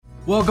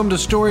Welcome to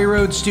Story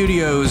Road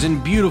Studios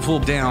in beautiful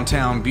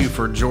downtown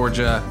Beaufort,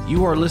 Georgia.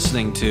 You are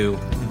listening to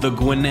the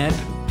Gwinnett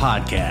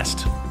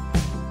Podcast.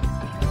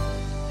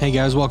 Hey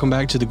guys, welcome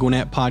back to the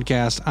Gwinnett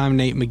Podcast. I'm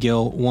Nate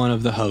McGill, one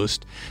of the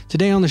hosts.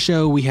 Today on the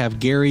show, we have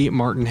Gary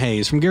Martin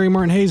Hayes from Gary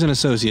Martin Hayes and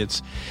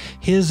Associates.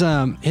 His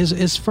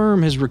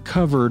firm has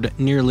recovered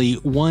nearly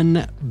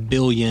 $1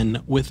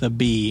 billion with a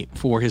B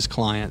for his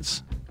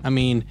clients. I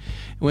mean,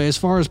 as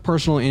far as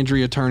personal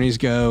injury attorneys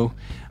go,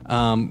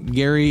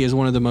 Gary is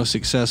one of the most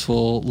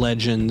successful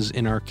legends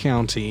in our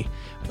county,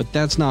 but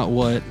that's not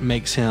what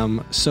makes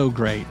him so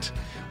great.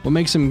 What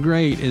makes him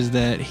great is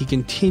that he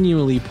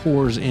continually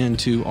pours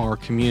into our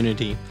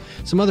community.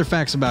 Some other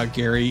facts about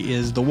Gary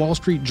is the Wall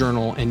Street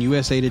Journal and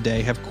USA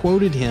Today have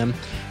quoted him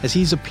as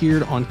he's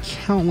appeared on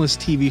countless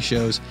TV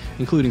shows,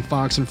 including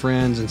Fox and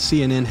Friends and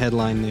CNN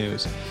Headline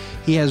News.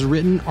 He has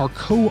written or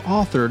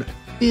co-authored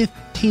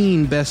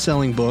 15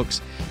 best-selling books,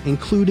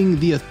 including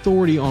The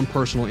Authority on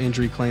Personal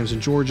Injury Claims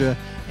in Georgia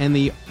and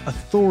The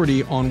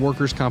Authority on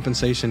Workers'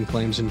 Compensation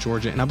Claims in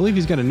Georgia. And I believe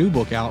he's got a new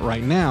book out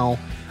right now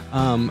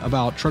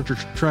about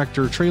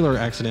tractor trailer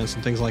accidents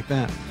and things like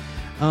that.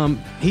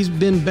 He's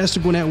been Best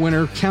of Gwinnett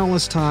winner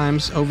countless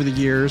times over the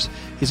years.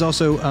 He's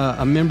also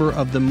a member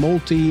of the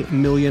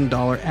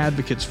Multi-Million-Dollar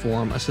Advocates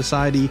Forum, a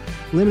society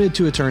limited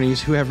to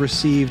attorneys who have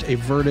received a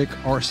verdict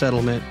or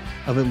settlement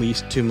of at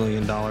least $2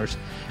 million.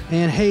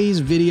 And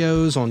Hayes'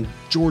 videos on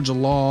Georgia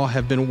law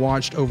have been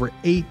watched over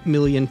 8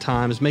 million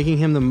times, making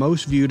him the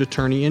most viewed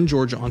attorney in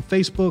Georgia on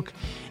Facebook,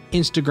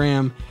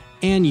 Instagram,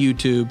 and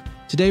YouTube.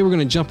 Today, we're going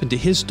to jump into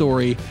his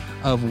story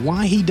of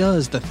why he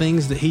does the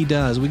things that he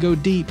does. We go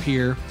deep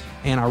here,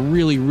 and I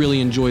really,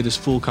 really enjoy this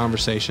full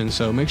conversation.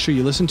 So make sure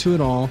you listen to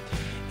it all.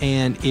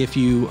 And if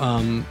you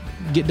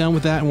get done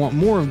with that and want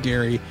more of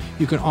Gary,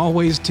 you can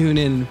always tune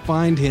in and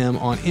find him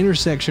on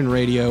Intersection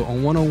Radio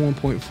on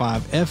 101.5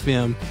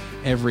 FM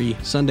every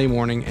Sunday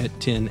morning at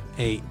 10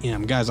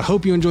 a.m. Guys, I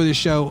hope you enjoy this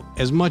show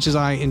as much as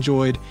I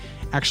enjoyed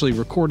actually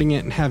recording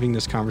it and having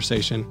this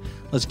conversation.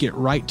 Let's get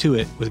right to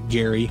it with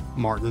Gary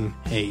Martin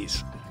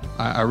Hayes.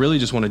 I really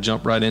just want to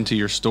jump right into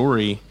your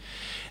story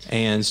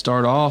and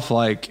start off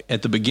like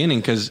at the beginning,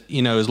 because,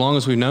 you know, as long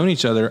as we've known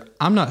each other,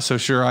 I'm not so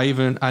sure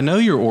I know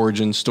your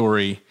origin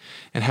story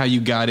and how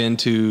you got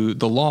into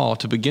the law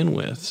to begin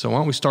with. So why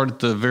don't we start at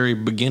the very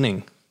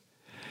beginning?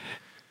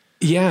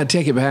 Yeah, I'd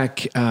take it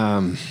back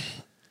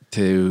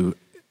to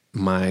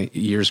my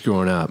years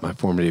growing up, my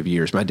formative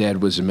years. My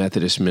dad was a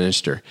Methodist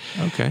minister.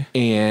 Okay.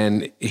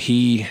 And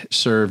he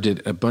served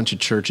at a bunch of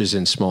churches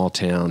in small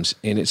towns.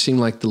 And it seemed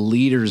like the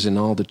leaders in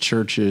all the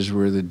churches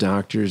were the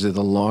doctors or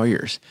the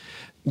lawyers.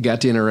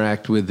 Got to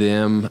interact with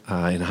them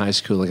in high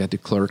school. I got to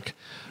clerk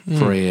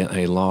for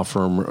a law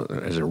firm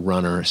as a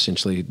runner,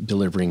 essentially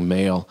delivering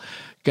mail.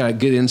 Got a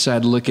good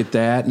inside look at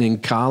that. And in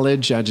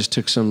college, I just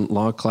took some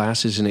law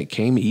classes, and it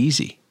came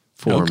easy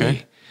for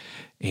me.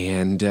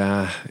 And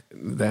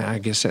I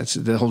guess that's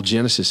the whole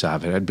genesis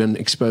of it. I'd been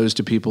exposed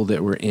to people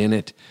that were in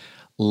it,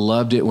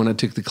 loved it when I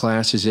took the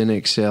classes in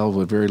Excel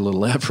with very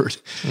little effort,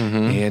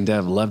 and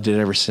I've loved it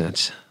ever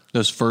since.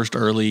 Those first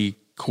early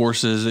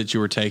courses that you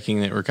were taking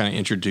that were kind of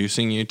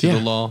introducing you to the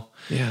law,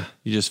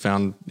 you just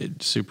found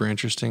it super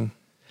interesting?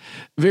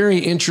 Very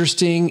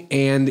interesting,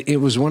 and it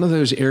was one of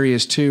those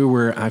areas, too,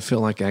 where I feel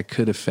like I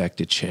could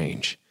affect a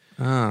change.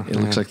 It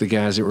looks like the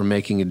guys that were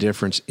making a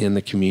difference in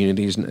the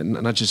communities,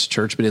 not just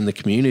church, but in the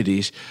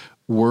communities,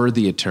 were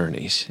the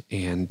attorneys.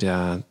 And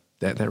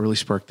that really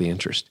sparked the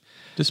interest.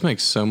 This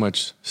makes so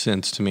much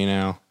sense to me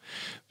now,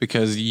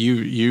 because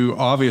you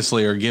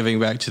obviously are giving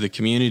back to the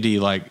community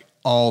like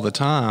all the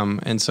time.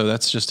 And so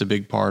that's just a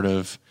big part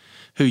of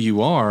who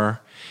you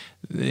are.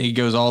 It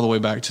goes all the way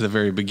back to the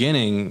very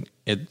beginning,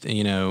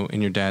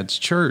 in your dad's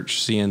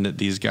church, seeing that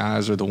these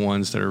guys are the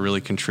ones that are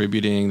really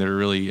contributing, that are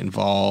really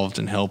involved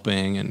and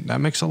helping. And that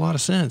makes a lot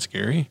of sense,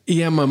 Gary.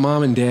 Yeah, my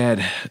mom and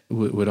dad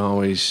would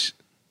always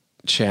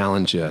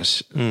challenge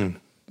us.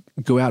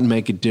 Go out and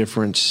make a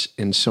difference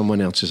in someone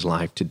else's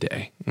life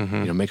today.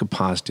 Make a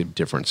positive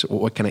difference.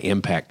 What kind of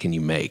impact can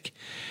you make?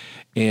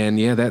 And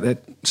yeah,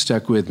 that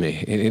stuck with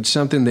me. And it's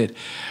something that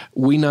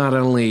we not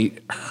only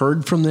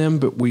heard from them,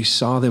 but we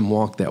saw them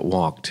walk that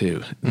walk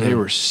too. They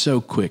were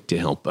so quick to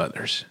help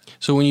others.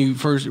 So when you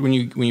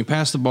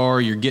pass the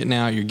bar, you're getting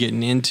out, you're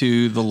getting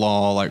into the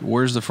law, like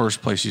where's the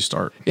first place you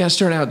start? Yeah, I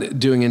started out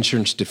doing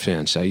insurance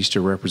defense. I used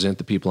to represent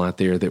the people out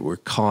there that were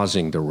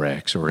causing the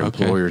wrecks, or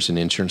employers and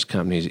insurance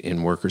companies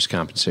in workers'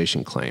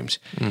 compensation claims.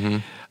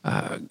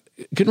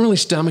 Couldn't really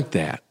stomach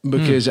that,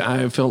 because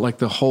I felt like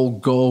the whole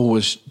goal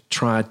was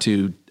try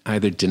to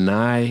either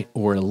deny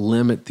or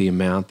limit the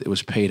amount that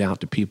was paid out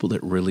to people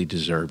that really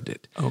deserved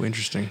it. Oh,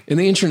 interesting. And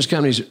the insurance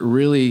companies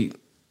really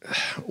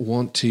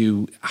want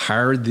to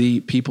hire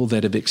the people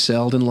that have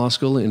excelled in law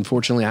school. And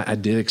fortunately, I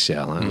did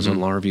excel. I was on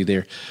Law Review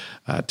there,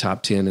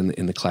 top 10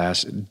 in the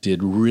class,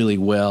 did really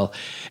well.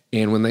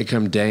 And when they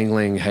come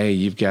dangling, hey,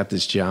 you've got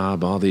this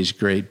job, all these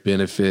great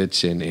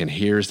benefits, and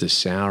here's the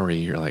salary,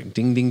 you're like,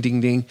 ding, ding,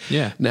 ding, ding.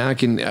 Yeah. Now I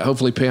can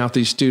hopefully pay off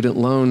these student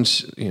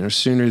loans,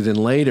 sooner than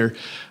later.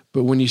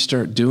 But when you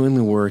start doing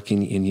the work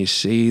and you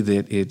see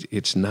that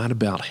it's not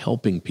about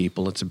helping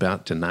people, it's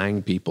about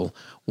denying people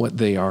what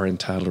they are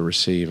entitled to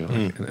receive.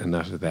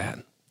 Enough of that.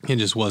 It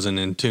just wasn't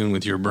in tune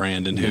with your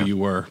brand and who you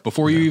were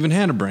before you even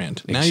had a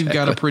brand. Now you've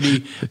got a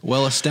pretty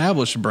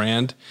well-established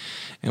brand,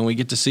 and we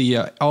get to see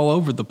you all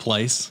over the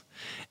place.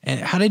 And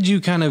how did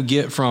you kind of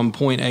get from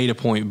point A to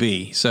point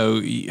B?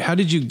 So how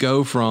did you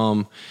go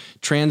from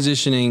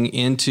transitioning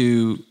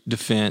into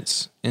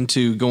defense,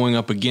 into going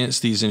up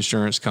against these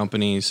insurance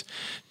companies,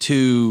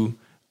 to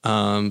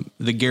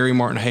the Gary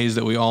Martin Hayes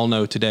that we all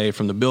know today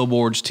from the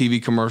billboards,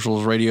 TV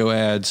commercials, radio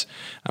ads?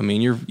 I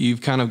mean,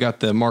 you've kind of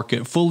got the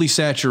market fully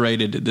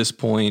saturated at this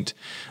point,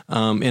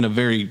 in a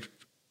very,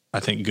 I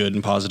think, good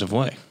and positive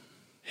way.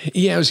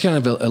 Yeah, it was kind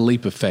of a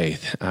leap of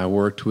faith. I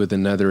worked with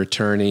another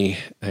attorney,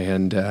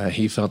 and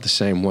he felt the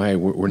same way.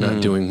 We're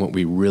not doing what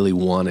we really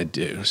want to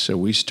do. So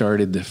we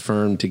started the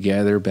firm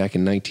together back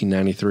in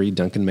 1993,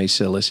 Duncan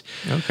May-Sillis.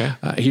 Okay.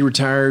 He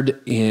retired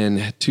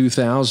in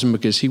 2000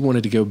 because he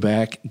wanted to go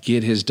back,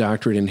 get his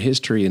doctorate in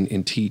history,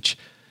 and teach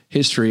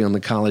history on the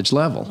college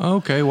level.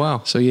 Okay,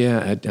 wow. So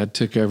yeah, I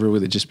took over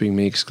with it just being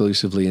me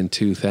exclusively in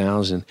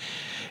 2000.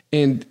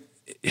 And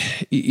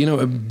you know,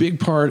 a big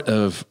part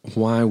of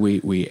why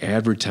we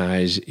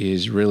advertise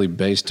is really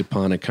based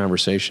upon a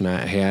conversation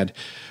I had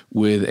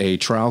with a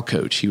trial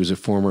coach. He was a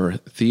former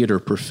theater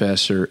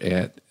professor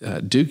at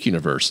Duke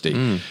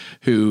University,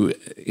 who,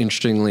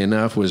 interestingly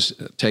enough, was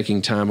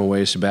taking time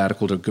away,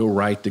 sabbatical, to go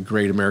write the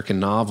great American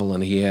novel,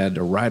 and he had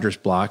a writer's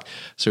block.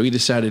 So he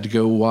decided to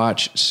go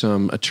watch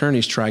some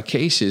attorneys try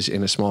cases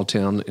in a small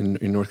town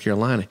in North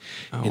Carolina.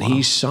 And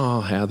he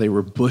saw how they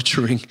were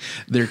butchering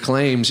their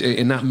claims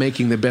and not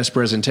making the best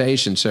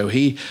presentation. So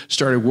he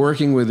started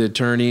working with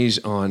attorneys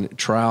on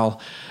trial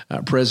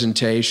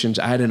presentations.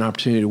 I had an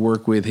opportunity to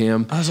work with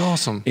him. That's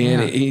awesome.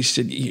 And he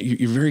said,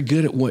 you're very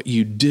good at what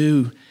you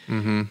do.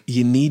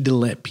 You need to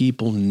let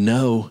people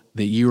know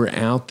that you are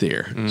out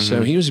there.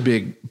 So he was a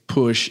big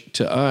push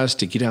to us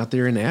to get out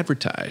there and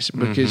advertise,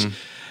 because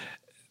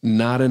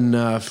not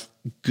enough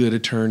good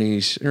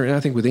attorneys, or I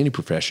think with any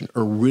profession,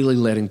 are really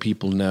letting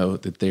people know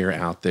that they're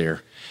out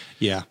there.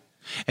 Yeah.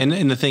 And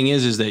the thing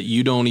is that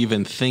you don't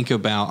even think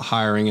about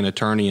hiring an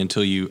attorney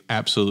until you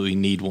absolutely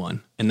need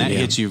one. And that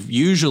hits you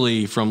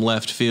usually from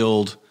left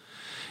field.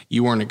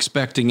 You weren't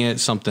expecting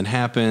it. Something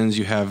happens.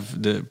 You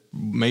have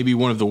maybe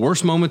one of the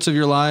worst moments of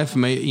your life,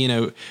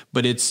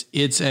 but it's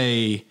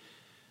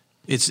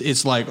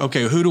like,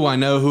 okay, who do I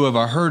know? Who have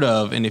I heard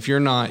of? And if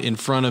you're not in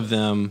front of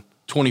them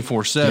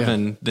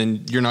 24/7,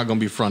 then you're not going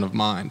to be front of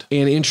mind.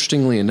 And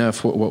interestingly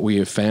enough, what we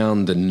have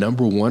found, the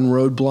number one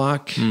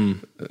roadblock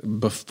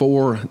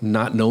before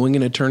not knowing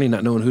an attorney,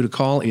 not knowing who to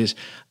call, is,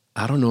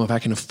 I don't know if I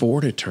can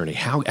afford an attorney.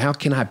 How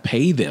can I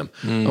pay them?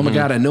 Oh my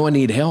God, I know I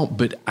need help,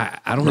 but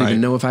I don't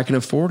even know if I can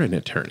afford an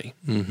attorney.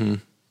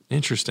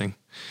 Interesting.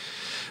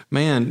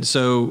 Man,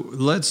 so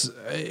let's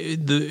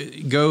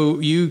go.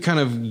 You kind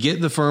of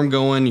get the firm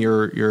going.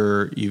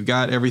 You've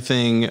got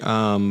everything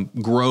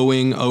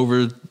growing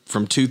over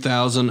from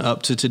 2000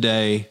 up to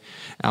today.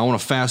 I want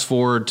to fast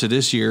forward to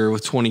this year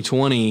with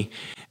 2020,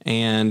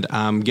 and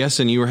I'm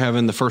guessing you were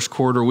having the first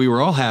quarter we were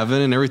all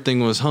having, and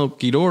everything was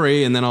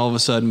hunky-dory, and then all of a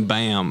sudden,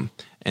 bam.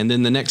 And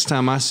then the next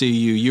time I see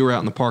you, you were out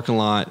in the parking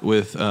lot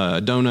with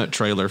a donut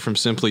trailer from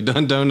Simply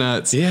Done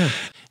Donuts. Yeah.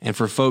 And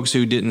for folks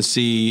who didn't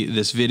see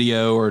this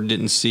video or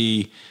didn't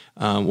see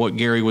what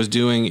Gary was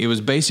doing, it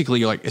was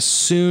basically like as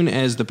soon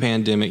as the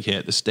pandemic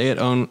hit, the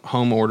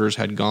stay-at-home orders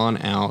had gone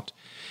out,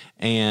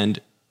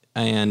 and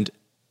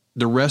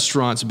the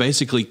restaurants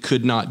basically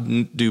could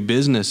not do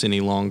business any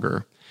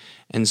longer.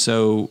 And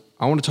so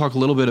I want to talk a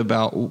little bit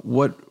about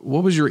what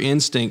was your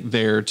instinct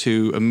there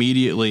to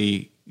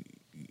immediately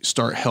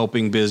start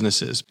helping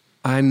businesses?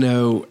 I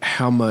know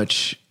how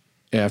much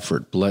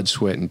effort, blood,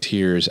 sweat, and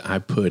tears I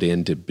put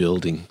into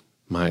building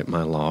my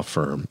law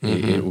firm.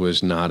 It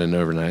was not an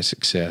overnight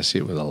success.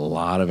 It was a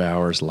lot of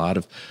hours, a lot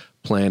of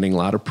planning, a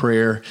lot of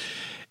prayer.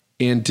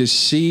 And to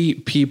see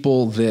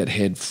people that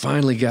had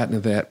finally gotten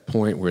to that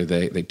point where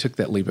they took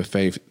that leap of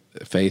faith,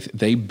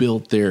 they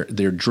built their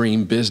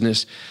dream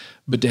business,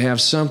 but to have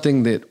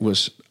something that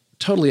was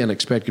totally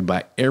unexpected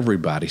by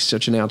everybody,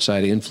 such an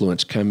outside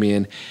influence come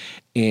in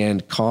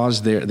and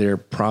cause their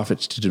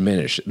profits to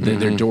diminish.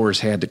 Their doors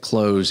had to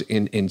close,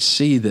 and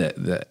see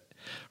the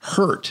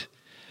hurt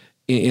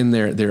in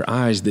their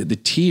eyes, the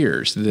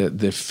tears,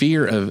 the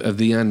fear of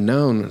the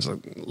unknown. It's like,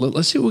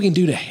 let's see what we can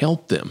do to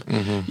help them.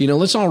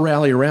 Let's all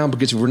rally around,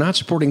 because if we're not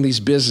supporting these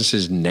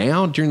businesses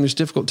now during this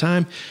difficult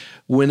time,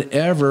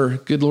 whenever,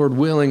 good Lord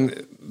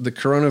willing, the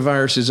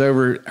coronavirus is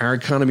over, our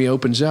economy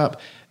opens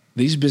up,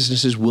 these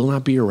businesses will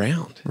not be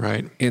around.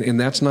 Right. And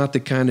that's not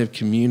the kind of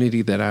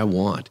community that I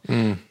want.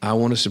 I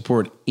want to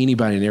support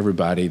anybody and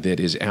everybody that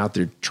is out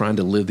there trying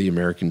to live the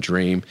American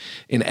dream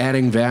and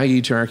adding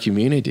value to our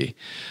community.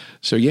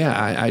 So yeah,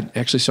 I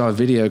actually saw a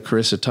video,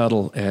 Carissa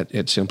Tuttle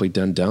at Simply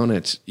Done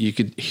Donuts. You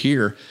could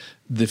hear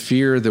the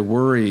fear, the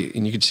worry,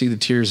 and you could see the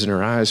tears in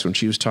her eyes when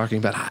she was talking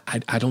about,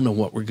 I don't know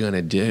what we're going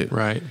to do.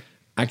 Right.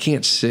 I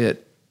can't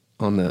sit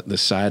on the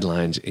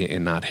sidelines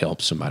and not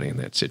help somebody in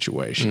that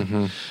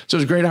situation. So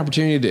it's a great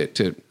opportunity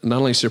to not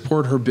only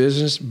support her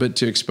business, but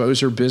to expose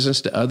her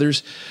business to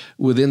others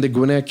within the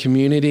Gwinnett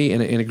community,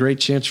 and a great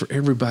chance for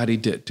everybody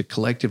to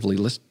collectively,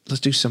 let's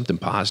do something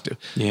positive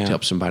to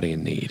help somebody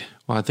in need.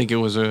 Well, I think it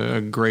was a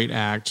great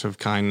act of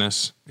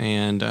kindness,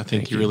 and I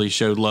think you really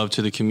showed love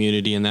to the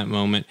community in that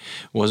moment.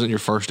 It wasn't your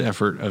first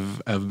effort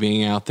of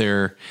being out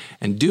there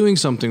and doing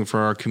something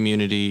for our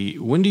community.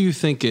 When do you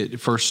think it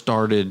first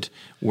started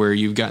where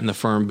you've gotten the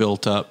firm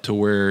built up to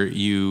where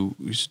you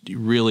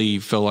really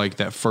feel like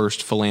that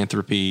first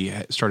philanthropy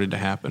started to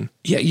happen?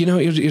 Yeah,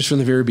 it was from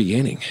the very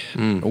beginning.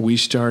 We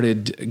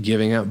started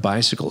giving out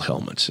bicycle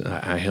helmets.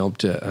 I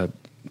helped a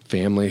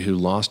family who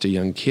lost a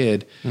young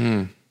kid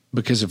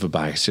because of a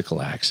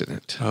bicycle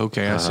accident.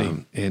 Okay, I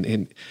see.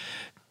 And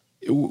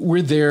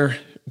we're there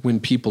when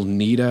people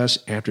need us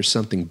after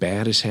something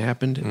bad has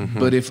happened.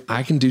 But if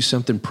I can do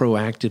something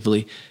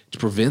proactively to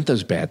prevent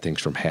those bad things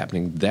from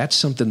happening, that's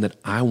something that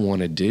I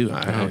want to do.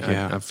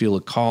 I feel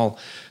a call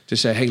to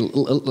say, hey,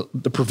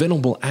 the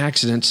preventable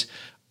accidents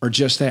are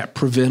just that,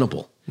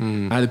 preventable.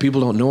 Either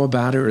people don't know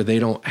about it or they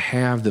don't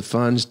have the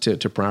funds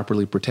to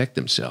properly protect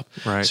themselves.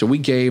 Right. So we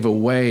gave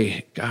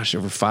away,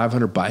 over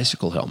 500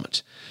 bicycle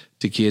helmets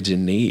to kids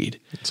in need.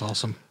 That's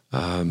awesome.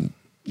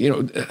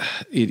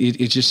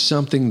 It's just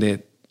something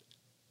that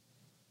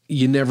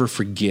you never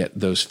forget,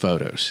 those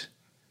photos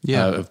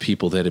of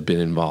people that have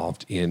been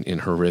involved in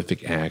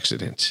horrific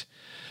accidents.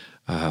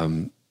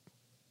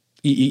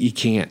 You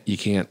can't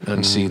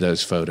unsee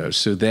those photos.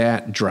 So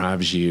that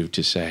drives you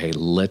to say, hey,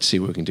 let's see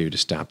what we can do to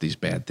stop these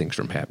bad things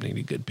from happening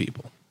to good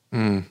people.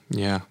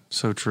 Yeah,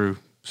 so true.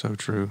 So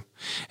true.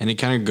 And it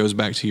kind of goes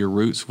back to your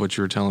roots, what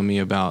you were telling me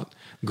about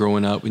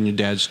growing up in your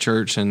dad's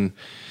church, and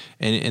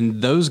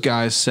those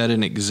guys set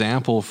an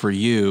example for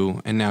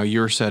you, and now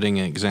you're setting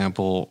an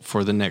example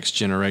for the next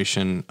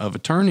generation of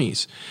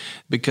attorneys,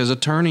 because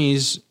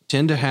attorneys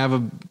tend to have a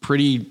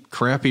pretty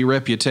crappy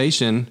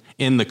reputation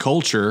in the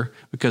culture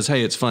because,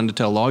 hey, it's fun to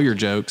tell lawyer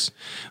jokes,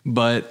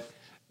 but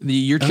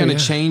you're kind of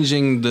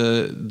changing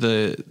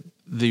the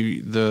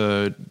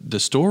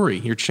story.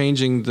 You're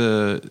changing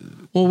the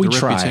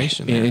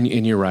reputation.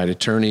 And you're right.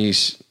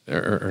 Attorneys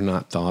are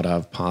not thought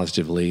of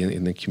positively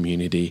in the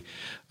community.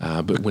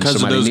 But when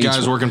because of those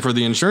guys working for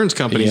the insurance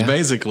companies,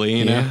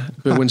 basically,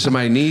 But when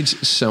somebody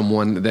needs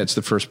someone, that's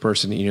the first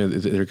person that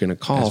they're going to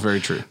call. That's very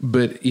true.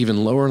 But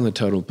even lower on the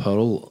total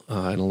pole,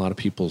 in a lot of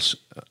people's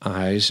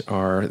eyes,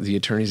 are the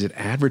attorneys that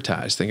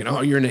advertise, thinking,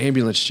 "Oh, you're an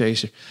ambulance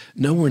chaser."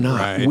 No, we're not.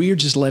 Right. We're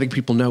just letting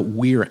people know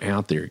we're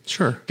out there.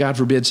 Sure. God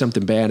forbid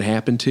something bad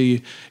happened to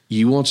you.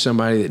 You want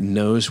somebody that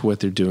knows what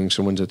they're doing,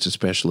 someone that's a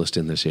specialist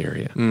in this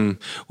area.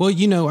 Well,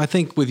 I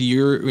think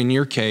in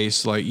your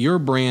case, like, your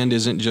brand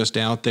isn't just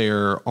out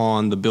there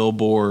on the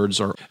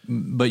billboards,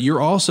 but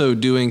you're also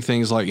doing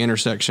things like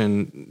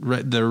Intersection,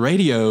 the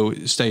radio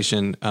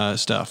station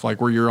stuff, like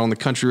where you're on the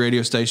country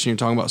radio station, you're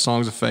talking about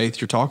songs of faith,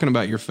 you're talking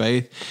about your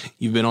faith.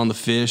 You've been on the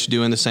Fish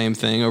doing the same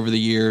thing over the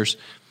years.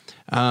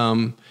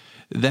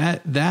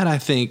 That I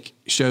think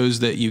shows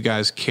that you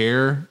guys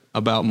care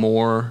about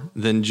more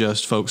than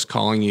just folks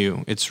calling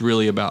you. It's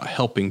really about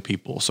helping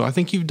people. So I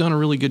think you've done a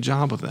really good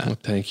job of that. Well,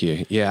 thank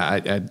you.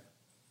 Yeah,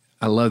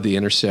 I love the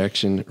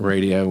Intersection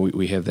radio.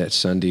 We have that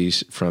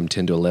Sundays from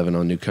 10 to 11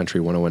 on New Country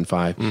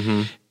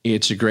 101.5.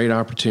 It's a great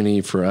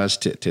opportunity for us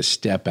to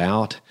step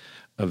out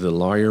of the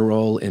lawyer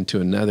role into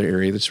another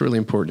area that's really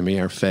important to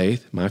me,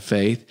 my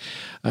faith,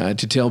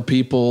 to tell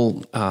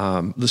people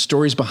the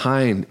stories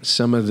behind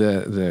some of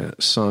the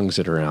songs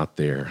that are out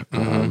there,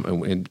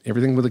 and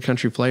everything with a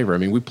country flavor. I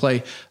mean, we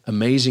play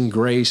Amazing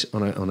Grace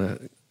on a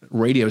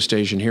radio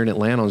station here in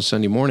Atlanta on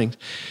Sunday mornings,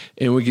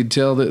 and we could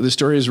tell that the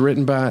story is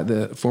written by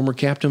the former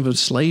captain of a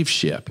slave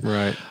ship.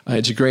 Right.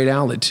 It's a great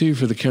outlet, too,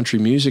 for the country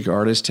music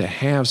artists to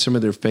have some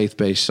of their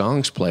faith-based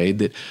songs played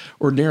that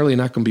ordinarily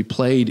not going to be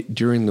played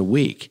during the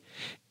week.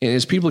 And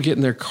as people get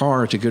in their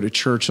car to go to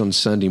church on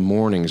Sunday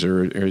mornings,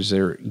 or as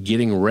they're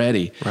getting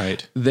ready,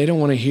 right, they don't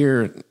want to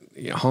hear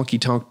honky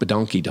tonk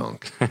badonky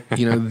donk.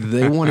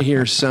 They want to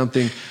hear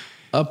something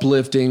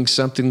uplifting,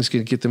 something's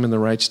going to get them in the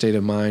right state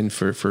of mind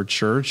for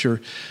church,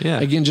 or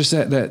again, just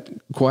that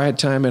quiet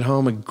time at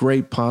home, a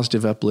great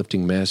positive,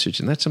 uplifting message.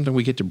 And that's something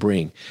we get to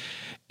bring.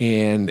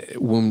 And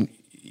when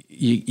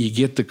you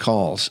get the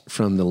calls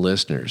from the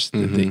listeners, the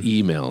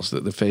emails,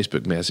 the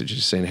Facebook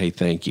messages saying, "Hey,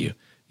 thank you.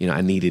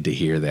 I needed to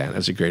hear that.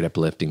 That's a great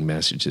uplifting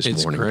message this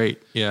morning." It's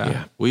great.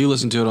 Yeah. We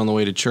listened to it on the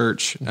way to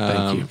church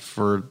Thank you.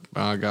 For,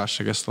 I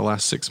guess the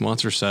last 6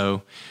 months or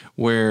so,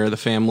 where the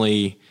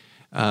family,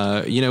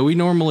 we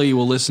normally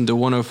will listen to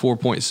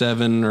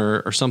 104.7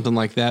 or something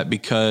like that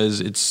because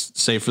it's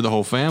safe for the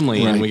whole family.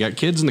 Right. And we got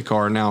kids in the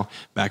car. Now,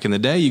 back in the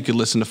day, you could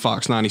listen to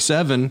Fox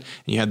 97 and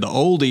you had the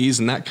oldies,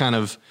 and that kind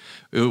of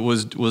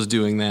was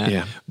doing that.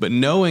 Yeah. But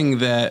knowing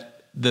that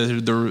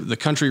the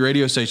country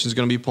radio station is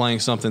going to be playing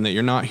something that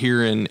you're not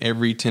hearing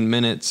every 10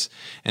 minutes,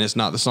 and it's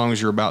not the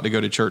songs you're about to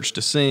go to church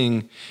to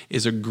sing,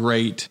 is a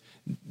great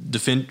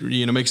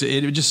makes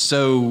it just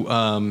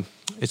so,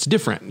 it's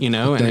different,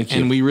 Thank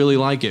you. and we really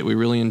like it. We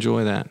really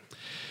enjoy that.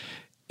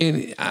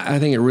 And I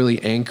think it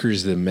really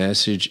anchors the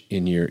message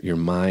in your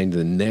mind.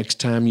 The next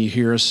time you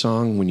hear a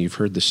song, when you've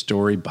heard the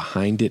story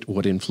behind it,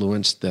 what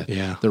influenced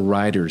the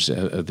writers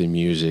of the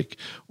music,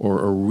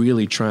 or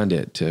really trying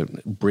to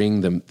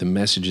bring the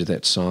message of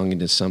that song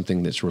into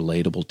something that's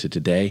relatable to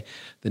today,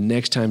 the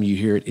next time you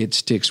hear it, it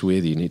sticks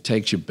with you and it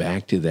takes you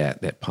back to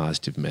that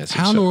positive message.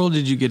 How in the world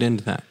did you get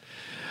into that?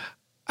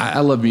 I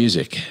love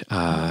music.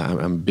 I'm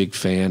a big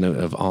fan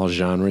of all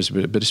genres,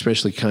 but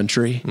especially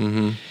country.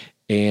 Mm-hmm.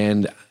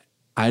 And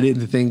I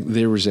didn't think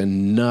there was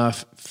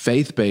enough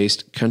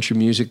faith-based country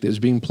music that was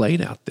being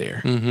played out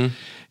there. Mm-hmm.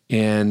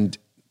 And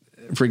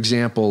for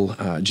example,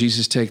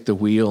 Jesus Take the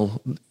Wheel,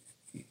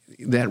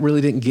 that really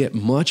didn't get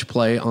much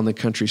play on the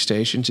country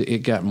stations.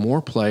 It got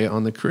more play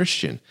on the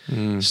Christian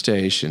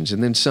stations.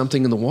 And then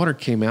Something in the Water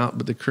came out,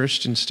 but the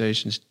Christian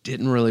stations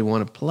didn't really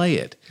want to play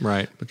it.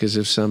 Right. Because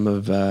of some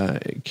of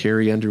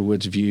Carrie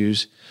Underwood's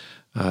views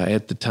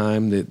at the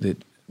time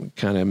that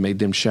kind of made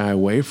them shy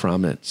away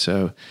from it.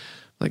 So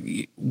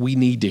we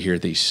need to hear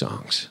these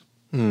songs.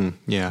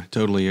 Yeah,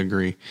 totally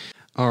agree.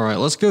 All right,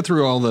 let's go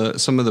through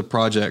some of the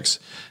projects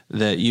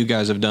that you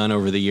guys have done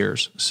over the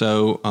years.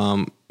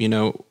 So,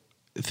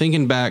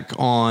 thinking back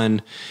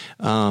on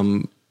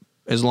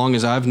as long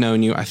as I've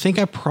known you, I think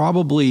I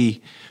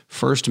probably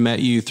first met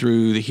you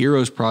through the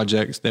Heroes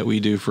Project that we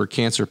do for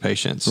cancer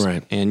patients.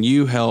 Right. And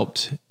you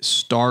helped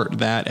start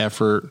that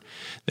effort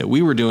that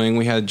we were doing.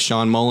 We had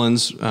Sean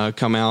Mullins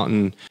come out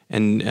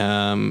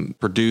and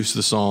produce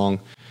the song.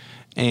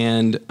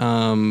 And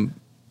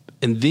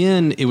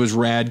then it was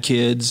Rad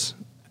Kids.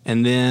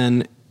 And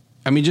then,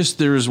 just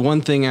there was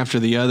one thing after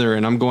the other,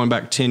 and I'm going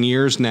back 10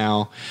 years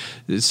now.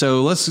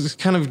 So let's just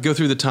kind of go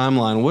through the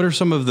timeline. What are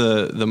some of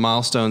the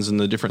milestones and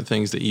the different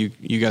things that you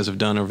guys have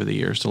done over the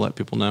years to let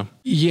people know?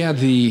 Yeah,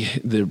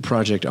 the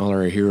project All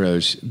Our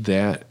Heroes,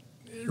 that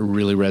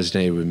really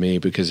resonated with me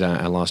because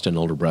I lost an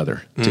older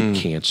brother to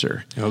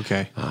cancer.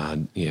 Okay.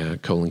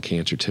 Colon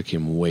cancer took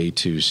him way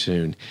too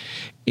soon.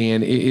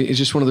 And it's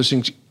just one of those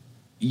things.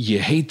 You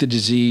hate the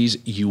disease.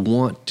 You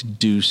want to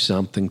do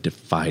something to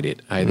fight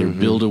it. Either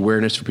build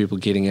awareness for people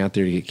getting out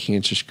there to get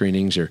cancer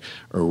screenings or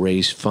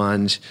raise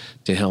funds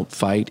to help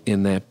fight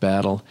in that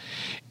battle.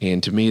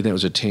 And to me, that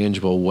was a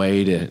tangible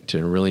way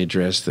to really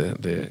address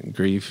the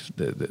grief,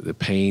 the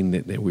pain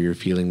that we were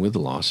feeling with the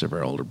loss of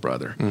our older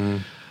brother.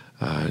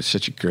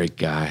 Such a great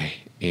guy.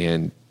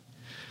 And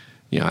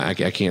I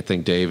can't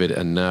thank David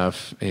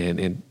enough,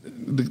 and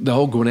the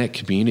whole Gwinnett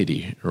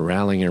community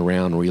rallying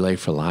around Relay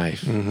for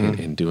Life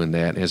and doing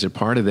that. As a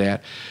part of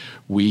that,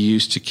 we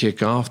used to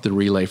kick off the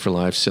Relay for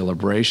Life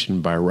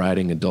celebration by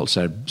riding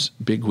adult-side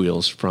big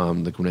wheels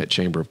from the Gwinnett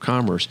Chamber of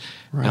Commerce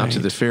out to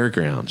the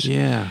fairgrounds.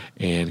 Yeah.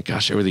 And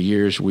gosh, over the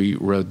years, we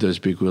rode those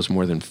big wheels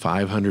more than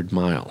 500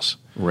 miles,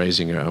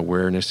 raising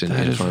awareness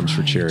and funds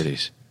for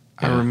charities.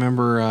 I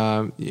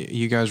remember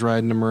you guys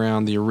riding them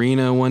around the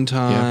arena one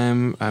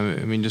time.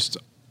 Yeah.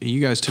 You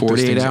guys took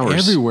 48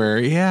 hours everywhere.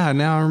 Yeah,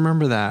 now I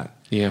remember that.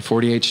 Yeah,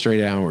 48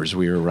 straight hours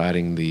we were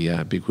riding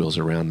the big wheels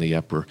around the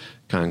upper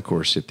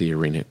concourse at the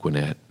arena at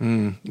Gwinnett.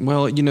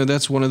 Well,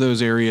 that's one of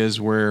those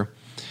areas where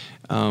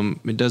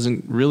it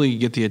doesn't really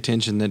get the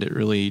attention that it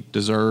really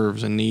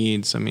deserves and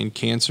needs.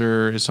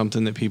 Cancer is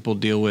something that people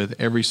deal with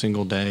every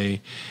single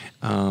day.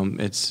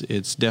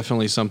 It's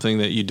definitely something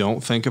that you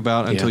don't think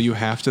about until you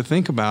have to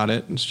think about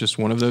it. It's just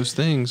one of those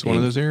things, one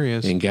of those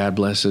areas. And God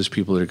bless those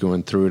people that are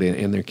going through it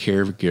and their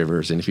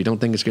caregivers. And if you don't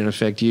think it's going to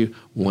affect you,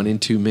 1 in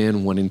 2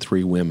 men, 1 in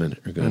 3 women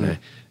are going to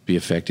be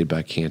affected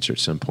by cancer at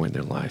some point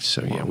in their life.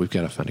 So, we've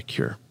got to find a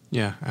cure.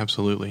 Yeah,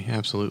 absolutely.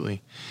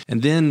 Absolutely.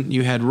 And then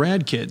you had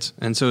Rad Kids.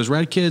 And so is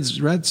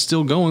Rad's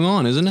still going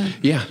on, isn't it?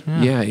 Yeah.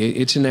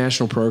 It's a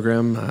national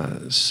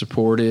program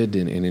supported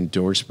and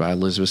endorsed by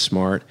Elizabeth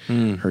Smart,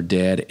 her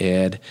dad,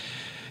 Ed.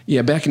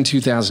 Yeah, back in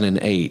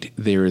 2008,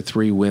 there were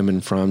 3 women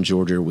from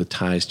Georgia with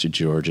ties to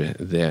Georgia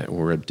that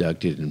were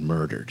abducted and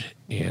murdered.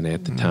 And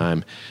at the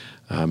time,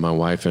 my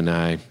wife and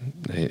I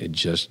had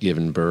just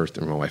given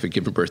birth, or my wife had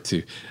given birth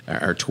to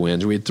our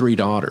twins. We had 3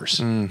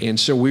 daughters. And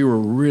so we were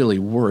really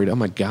worried, oh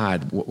my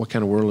God, what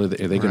kind of world are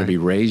they going to be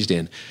raised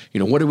in?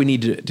 What do we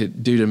need to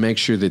do to make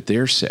sure that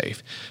they're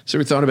safe? So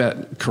we thought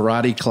about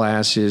karate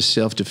classes,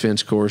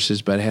 self-defense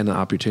courses, but I had an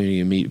opportunity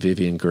to meet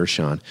Vivian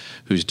Gershon,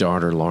 whose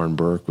daughter, Lauren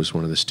Burke, was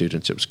one of the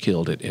students that was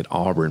killed at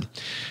Auburn.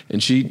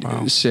 And she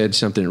said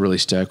something that really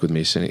stuck with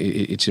me, saying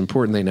it's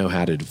important they know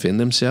how to defend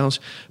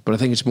themselves, but I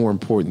think it's more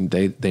important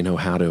they know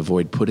how to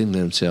avoid putting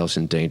themselves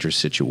in dangerous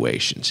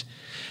situations.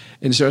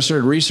 And so I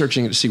started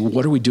researching it to see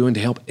what are we doing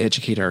to help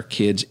educate our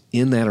kids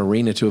in that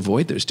arena to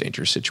avoid those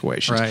dangerous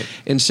situations. Right.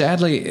 And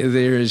sadly,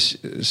 there is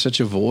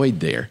such a void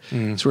there.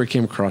 That's where I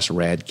came across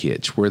Rad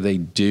Kids, where they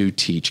do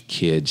teach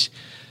kids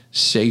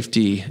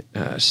safety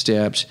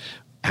steps,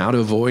 how to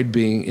avoid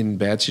being in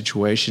bad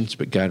situations,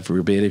 but God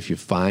forbid if you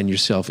find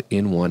yourself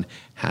in one,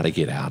 how to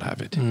get out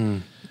of it.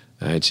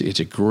 It's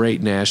a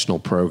great national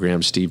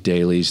program. Steve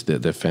Daly's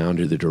the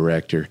founder, the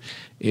director.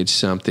 It's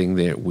something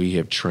that we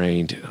have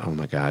trained,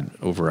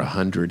 over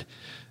 100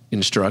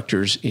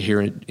 instructors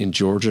here in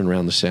Georgia and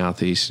around the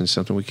Southeast, and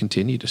something we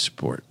continue to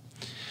support.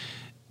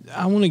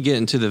 I want to get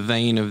into the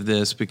vein of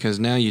this because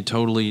now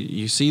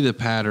you see the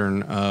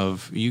pattern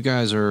of you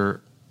guys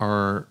are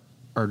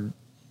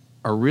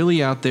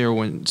really out there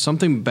when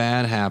something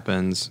bad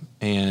happens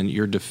and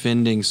you're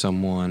defending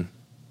someone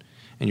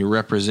and you're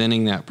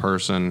representing that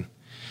person,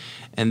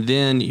 and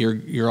then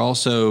you're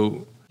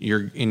also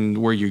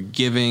in where you're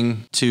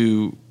giving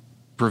to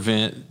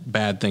prevent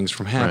bad things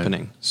from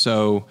happening. Right.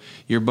 So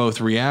you're both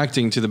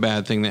reacting to the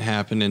bad thing that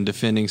happened and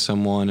defending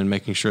someone and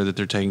making sure that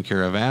they're taken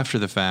care of after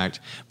the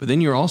fact. But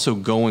then you're also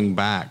going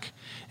back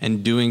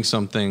and doing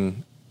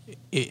something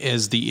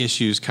as the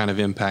issues kind of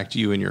impact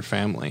you and your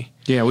family.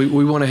 Yeah,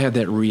 we want to have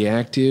that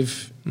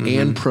reactive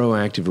and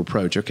proactive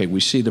approach. Okay, we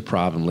see the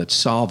problem, let's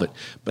solve it.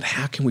 But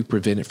how can we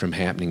prevent it from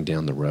happening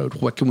down the road?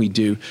 What can we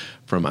do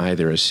from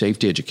either a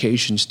safety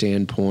education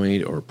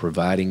standpoint or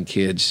providing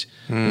kids,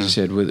 as I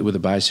said, with the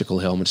bicycle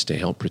helmets to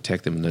help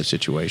protect them in those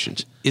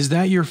situations? Is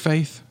that your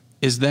faith?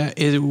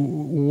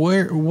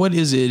 What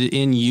is it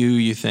in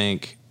you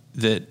think,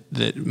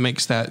 that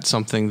makes that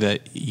something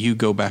that you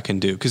go back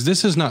and do? Because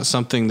this is not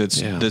something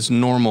that's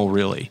normal,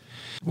 really.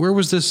 Where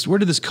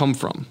did this come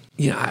from?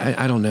 Yeah,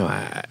 I don't know.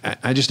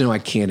 I just know I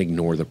can't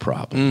ignore the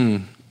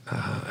problem,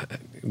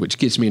 which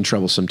gets me in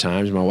trouble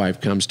sometimes. My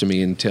wife comes to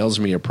me and tells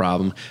me a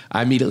problem.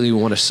 I immediately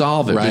want to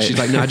solve it. Right. But she's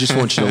like, no, I just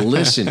want you to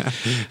listen.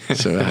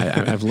 So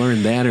I've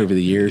learned that over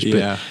the years.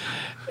 Yeah.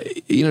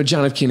 But,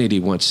 John F. Kennedy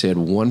once said,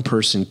 one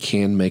person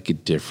can make a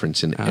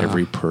difference and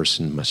every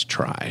person must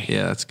try.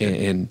 Yeah, that's good.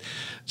 And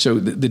so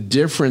the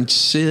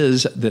difference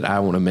is that I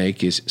want to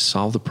make is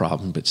solve the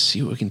problem, but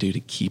see what we can do to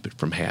keep it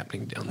from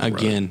happening down the road.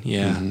 Again,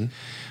 yeah. Mm-hmm.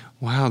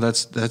 Wow,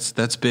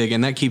 that's big.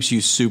 And that keeps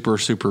you super,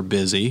 super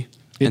busy.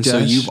 It does. So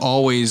you've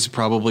always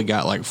probably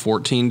got like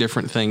 14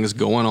 different things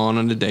going on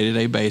a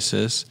day-to-day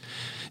basis.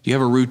 Do you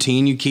have a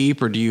routine you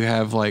keep, or do you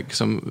have like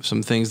some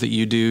things that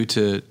you do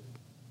to,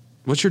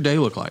 what's your day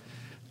look like?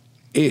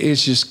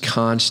 It's just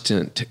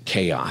constant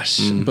chaos,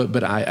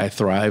 but I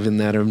thrive in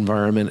that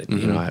environment.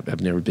 Mm-hmm.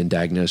 I've never been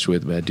diagnosed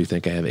with, but I do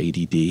think I have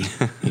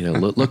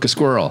ADD. Look a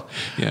squirrel.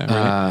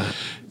 Yeah, right.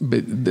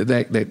 But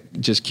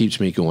that just keeps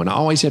me going. I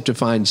always have to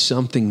find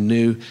something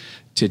new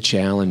to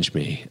challenge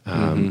me,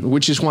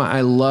 which is why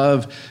I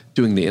love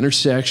doing the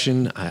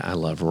intersection. I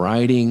love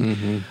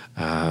writing.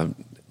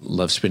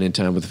 Love spending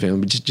time with the family,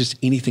 but just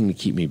anything to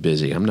keep me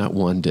busy. I'm not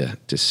one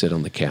to sit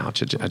on the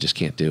couch. I just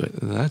can't do it.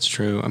 That's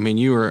true. I mean,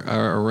 you are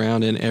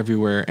around and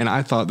everywhere, and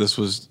I thought this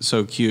was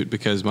so cute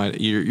because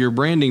your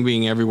branding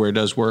being everywhere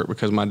does work,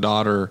 because my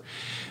daughter,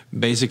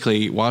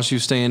 basically, while she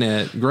was staying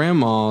at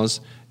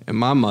grandma's and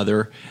my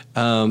mother,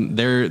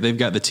 they've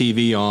got the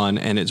TV on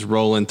and it's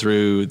rolling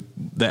through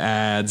the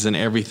ads and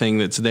everything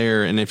that's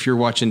there. And if you're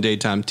watching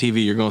daytime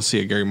TV, you're going to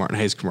see a Gary Martin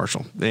Hayes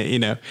commercial,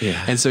 Yeah.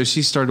 And so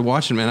she started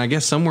watching them. And I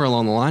guess somewhere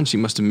along the line, she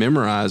must have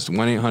memorized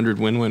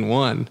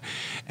 1-800-WIN-WIN-1.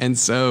 And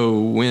so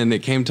when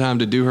it came time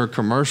to do her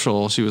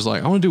commercial, she was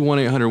like, I want to do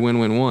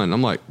 1-800-WIN-WIN-1.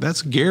 I'm like,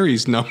 that's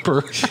Gary's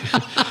number.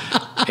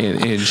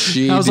 And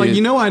she I was like,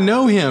 I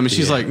know him.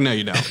 She's like, no,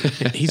 you don't.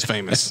 He's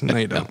famous. No,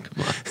 you don't.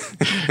 Come on.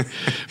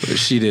 Well,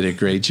 she did a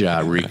great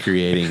job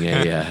recreating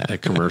a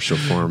commercial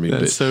for me.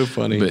 That's so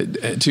funny.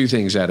 But two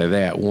things out of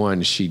that.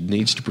 One, she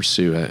needs to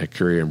pursue a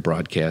career in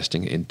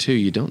broadcasting. And two,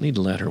 you don't need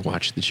to let her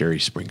watch the Jerry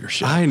Springer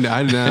show. I know.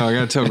 I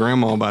got to tell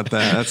Grandma about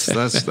that.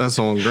 That's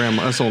on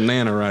Grandma. That's on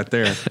Nana right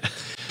there.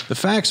 The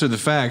facts are the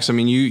facts. I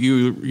mean,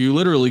 you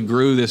literally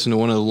grew this into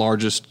one of the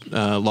largest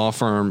law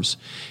firms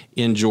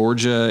in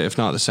Georgia, if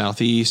not the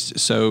Southeast.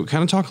 So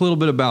kind of talk a little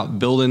bit about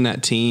building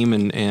that team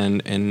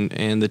and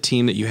the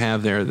team that you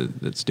have there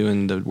that's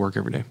doing the work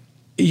every day.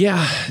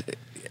 Yeah.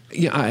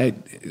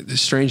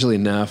 Strangely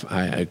enough,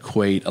 I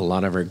equate a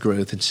lot of our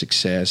growth and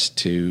success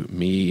to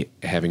me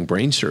having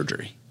brain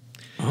surgery.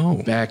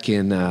 Oh. Back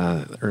in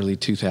early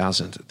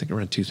 2000, I think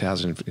around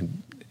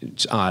 2000.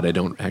 It's odd, I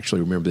don't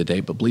actually remember the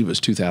date, but I believe it was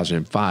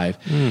 2005.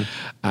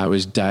 I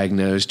was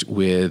diagnosed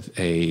with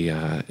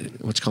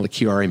what's called a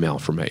Chiari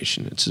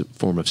malformation. It's a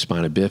form of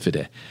spina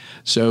bifida.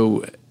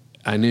 So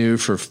I knew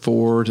for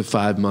 4 to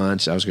 5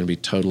 months I was going to be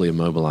totally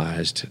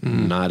immobilized,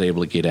 not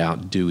able to get out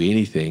and do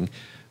anything.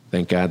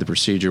 Thank God the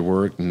procedure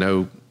worked,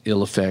 no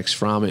ill effects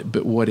from it.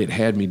 But what it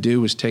had me do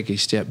was take a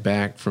step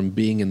back from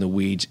being in the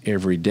weeds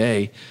every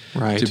day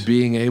to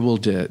being able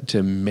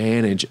to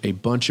manage a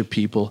bunch of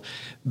people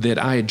that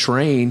I had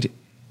trained,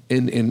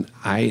 and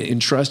I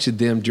entrusted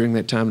them during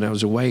that time that I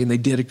was away, and they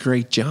did a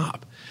great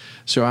job.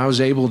 So I was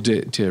able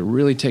to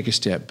really take a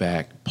step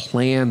back,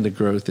 plan the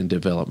growth and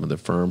development of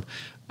the firm.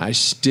 I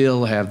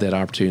still have that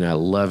opportunity. I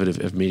love it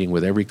of meeting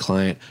with every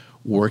client,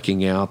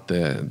 working out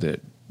the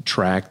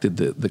track that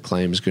the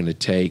claim is going to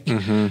take,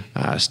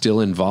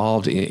 still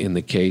involved in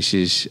the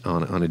cases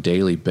on a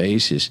daily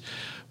basis.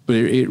 But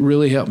it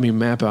really helped me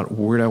map out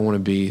where do I want to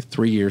be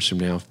 3 years from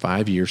now,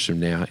 5 years from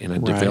now, and I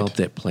developed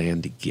that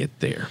plan to get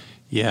there.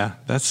 Yeah,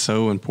 that's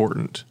so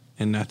important.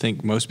 And I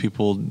think most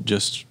people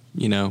just,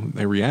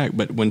 they react.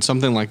 But when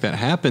something like that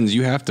happens,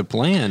 you have to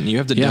plan. You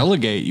have to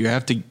delegate. You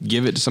have to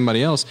give it to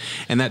somebody else.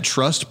 And that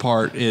trust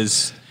part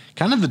is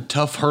kind of the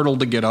tough hurdle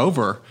to get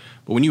over.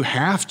 But when you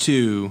have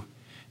to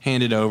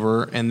hand it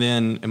over, and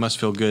then it must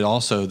feel good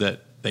also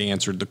that they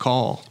answered the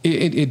call.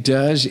 It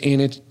does,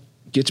 and it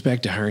gets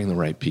back to hiring the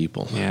right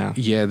people.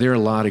 Yeah, there are a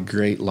lot of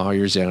great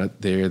lawyers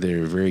out there.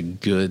 They're very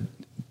good.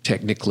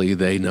 Technically,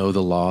 they know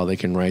the law. They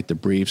can write the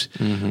briefs.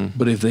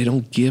 But if they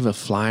don't give a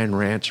flying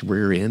rat's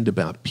rear end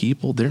about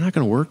people, they're not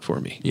going to work for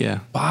me. Yeah.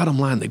 Bottom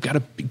line, they've got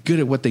to be good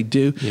at what they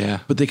do.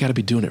 Yeah. But they got to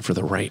be doing it for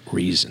the right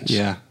reasons.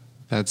 Yeah.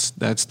 That's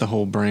the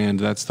whole brand.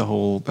 That's the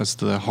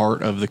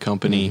heart of the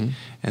company,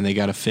 and they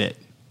got to fit.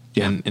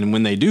 Yeah. And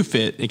when they do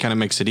fit, it kind of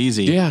makes it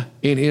easy. Yeah.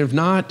 And if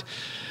not,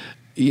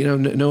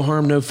 no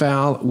harm, no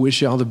foul.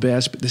 Wish you all the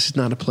best, but this is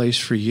not a place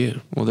for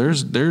you. Well,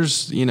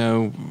 there's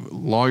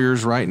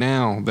lawyers right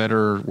now that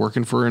are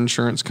working for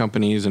insurance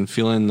companies and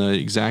feeling the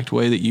exact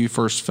way that you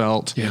first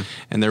felt. Yeah.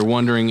 And they're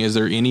wondering, is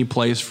there any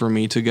place for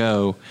me to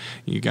go?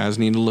 You guys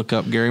need to look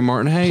up Gary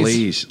Martin Hayes.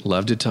 Please,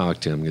 love to talk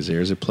to him because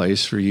there's a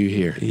place for you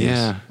here. Yeah,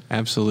 yes.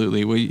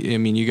 Absolutely.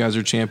 You guys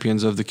are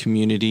champions of the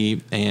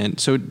community. And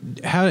so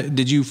how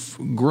did you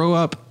grow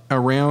up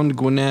around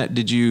Gwinnett?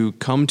 Did you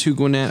come to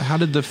Gwinnett? How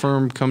did the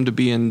firm come to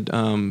be in,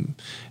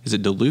 is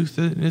it Duluth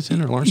it's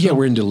in, or Lawrenceville? Yeah,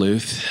 we're in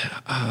Duluth.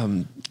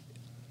 I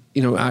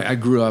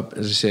grew up,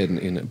 as I said,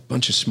 in a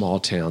bunch of small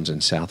towns in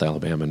South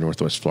Alabama,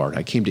 Northwest Florida.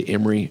 I came to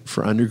Emory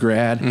for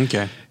undergrad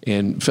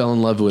and fell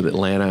in love with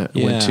Atlanta.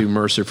 Yeah. Went to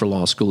Mercer for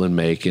law school in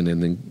Macon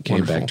and then came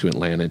Wonderful. back to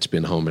Atlanta. It's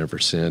been home ever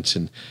since.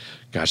 And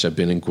gosh, I've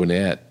been in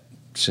Gwinnett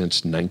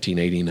since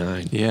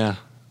 1989. Yeah,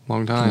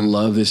 long time.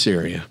 Love this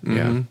area.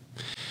 Yeah.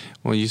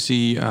 Well, you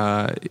see,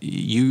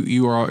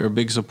 you are a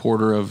big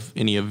supporter of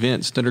any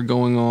events that are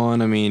going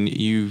on. I mean,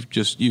 you've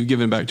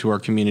given back to our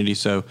community.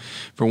 So,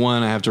 for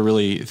one, I have to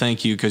really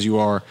thank you because you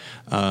are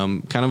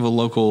kind of a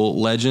local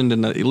legend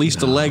and at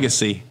least a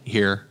legacy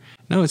here.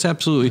 No, it's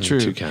absolutely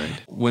true. Too kind.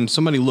 When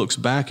somebody looks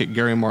back at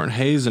Gary Martin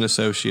Hayes and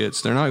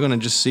Associates, they're not going to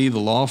just see the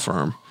law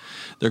firm.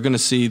 They're going to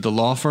see the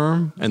law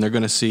firm, and they're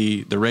going to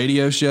see the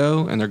radio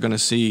show, and they're going to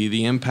see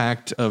the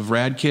impact of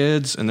Rad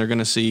Kids, and they're going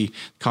to see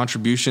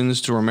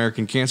contributions to our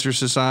American Cancer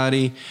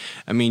Society.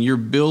 I mean, you're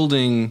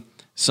building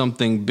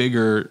something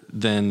bigger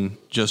than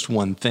just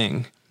one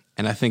thing.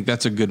 And I think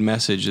that's a good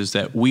message, is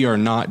that we are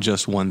not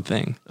just one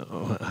thing.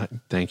 Oh,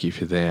 thank you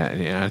for that.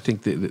 And I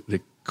think that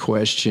the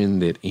question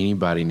that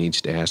anybody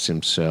needs to ask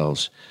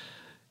themselves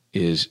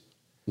is,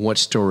 what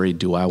story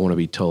do I want to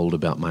be told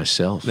about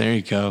myself? There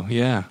you go.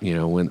 Yeah.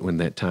 When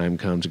that time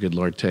comes, good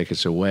Lord, take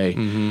us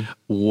away.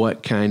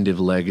 What kind of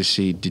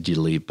legacy did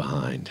you leave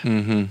behind?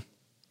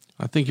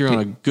 I think you're on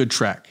a good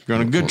track. You're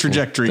on a good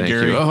trajectory, Thank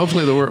Gary. You. Well,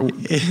 hopefully the work,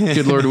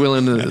 good Lord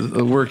willing,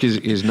 the work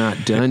is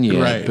not done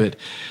yet. Right. But,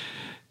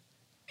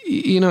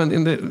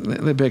 and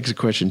that begs the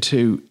question,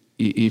 too.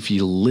 If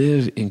you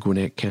live in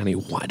Gwinnett County,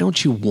 why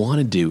don't you want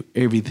to do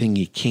everything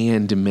you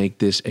can to make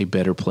this a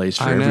better place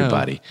for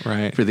everybody?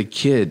 Right. For the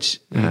kids,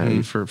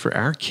 for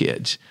our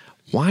kids.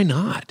 Why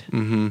not?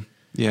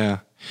 Yeah.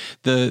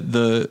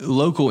 The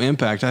local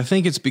impact, I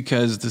think it's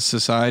because the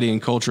society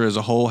and culture as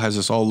a whole has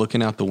us all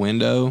looking out the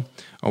window,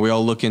 or we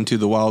all look into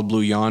the wild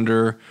blue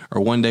yonder,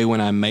 or one day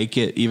when I make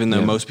it, even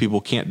though most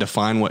people can't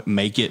define what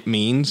make it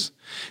means.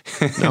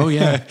 Oh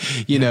yeah.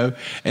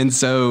 And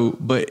so,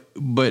 but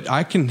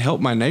I can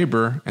help my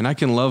neighbor and I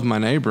can love my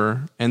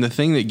neighbor. And the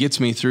thing that gets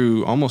me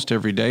through almost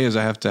every day is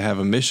I have to have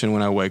a mission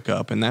when I wake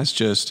up. And that's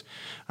just,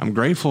 I'm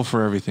grateful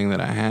for everything that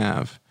I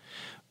have,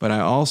 but I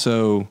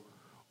also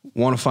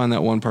want to find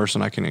that one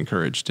person I can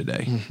encourage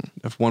today.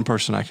 If one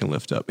person I can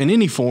lift up in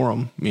any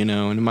forum, and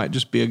it might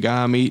just be a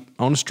guy I meet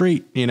on the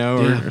street,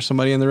 or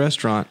somebody in the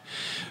restaurant,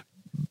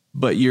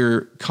 but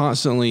you're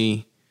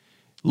constantly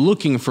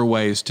looking for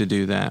ways to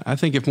do that. I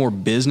think if more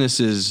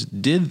businesses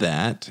did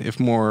that, if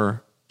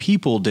more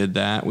people did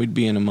that, we'd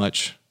be in a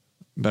much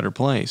better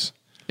place.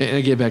 And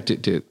I get back to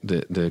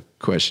the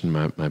question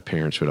my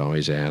parents would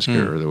always ask,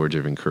 or the words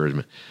of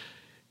encouragement.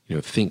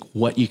 Think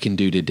what you can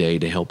do today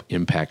to help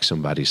impact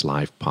somebody's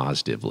life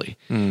positively.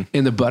 And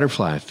the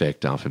butterfly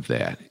effect off of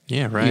that.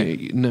 Yeah,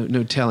 right.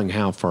 No telling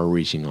how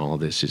far-reaching all of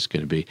this is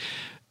going to be.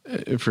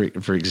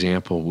 For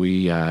example,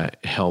 we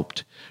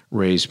helped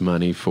raise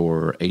money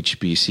for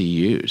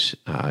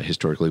HBCUs,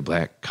 historically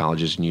black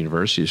colleges and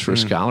universities, for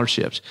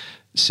scholarships.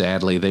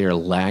 Sadly, they are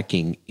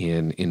lacking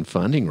in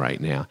funding right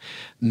now.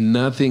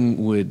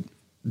 Nothing would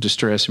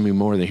distress me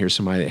more than hear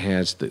somebody that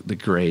has the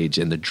grades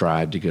and the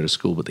drive to go to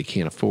school, but they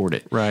can't afford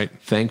it. Right.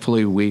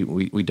 Thankfully,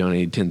 we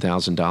donated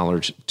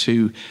 $10,000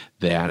 to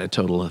that. A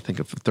total, I think,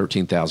 of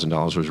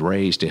 $13,000 was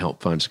raised to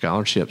help fund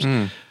scholarships.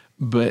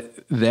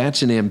 But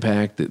that's an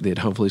impact that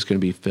hopefully is going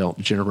to be felt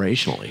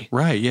generationally.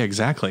 Right. Yeah,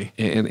 exactly.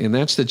 And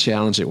that's the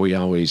challenge that we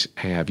always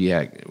have.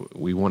 Yeah,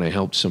 we want to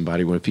help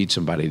somebody, we want to feed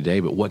somebody today,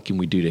 but what can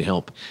we do to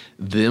help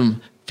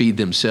them feed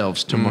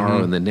themselves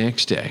tomorrow and the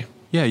next day?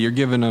 Yeah, you're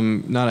giving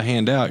them not a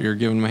hand out, you're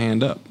giving them a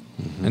hand up.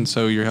 And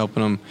so you're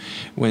helping them.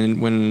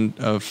 When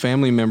a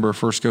family member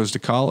first goes to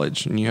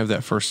college and you have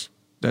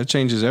that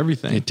changes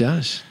everything. It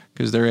does.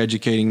 Because they're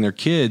educating their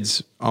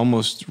kids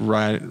almost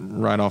right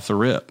off the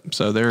rip.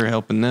 So they're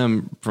helping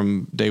them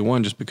from day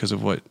one just because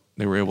of what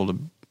they were able to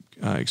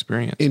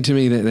experience. And to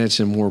me, that's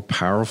a more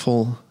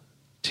powerful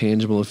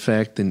tangible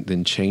effect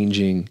than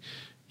changing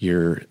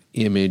your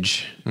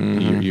image,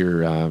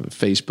 your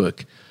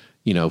Facebook,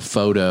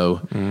 photo,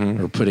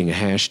 or putting a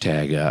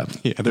hashtag up.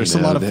 Yeah, there's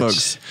a lot of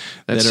folks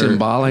that's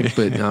symbolic,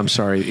 but I'm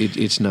sorry,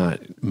 it's not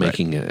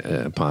making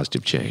a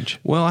positive change.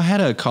 Well, I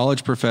had a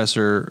college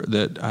professor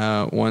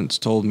that once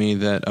told me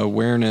that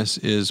awareness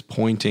is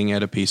pointing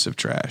at a piece of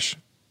trash,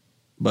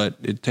 but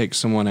it takes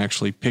someone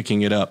actually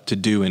picking it up to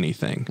do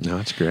anything. No,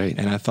 that's great.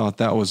 And I thought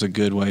that was a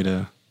good way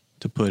to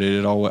put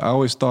it. I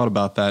always thought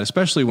about that,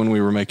 especially when we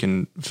were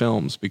making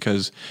films,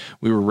 because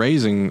we were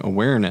raising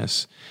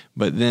awareness,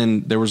 but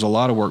then there was a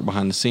lot of work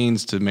behind the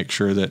scenes to make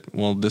sure that,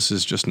 well, this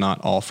is just not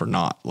all for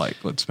naught. Like,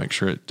 let's make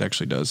sure it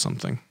actually does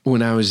something.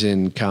 When I was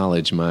in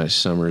college, my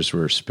summers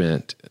were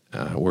spent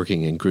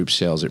working in group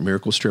sales at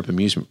Miracle Strip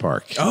Amusement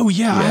Park. Oh,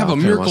 yeah. I have a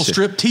Miracle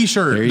Strip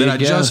t-shirt that I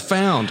just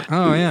found.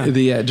 Oh, yeah.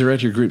 The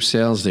director of group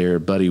sales there,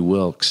 Buddy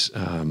Wilkes,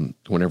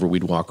 whenever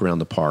we'd walk around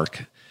the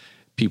park,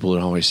 people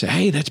would always say,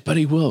 "Hey, that's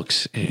Buddy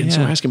Wilkes." And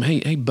so I ask him,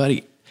 hey,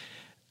 Buddy,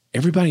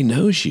 everybody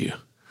knows you.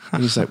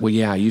 And he's like, "Well,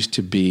 yeah, I used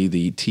to be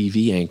the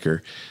TV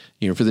anchor,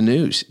 for the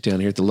news down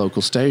here at the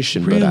local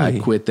station, Really? but I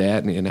quit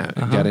that and I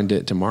got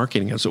into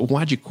marketing." I said, "Well,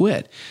 why'd you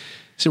quit?"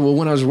 He said, "Well,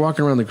 when I was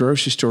walking around the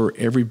grocery store,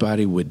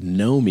 everybody would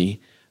know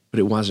me, but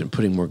it wasn't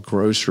putting more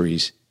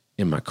groceries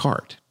in my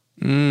cart."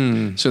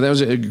 So that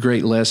was a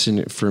great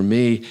lesson for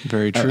me.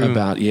 Very true.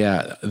 About,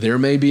 there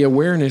may be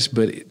awareness,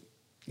 but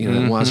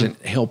it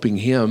wasn't helping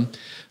him.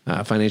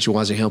 Financial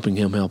wasn't helping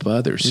him help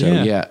others.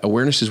 So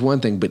awareness is one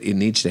thing, but it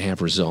needs to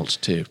have results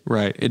too.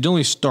 Right. It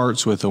only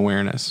starts with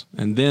awareness,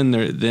 and then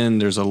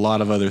there's a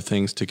lot of other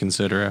things to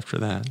consider after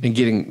that. And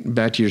getting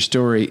back to your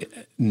story,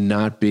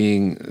 not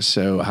being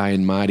so high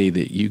and mighty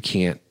that you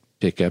can't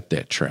pick up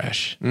that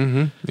trash.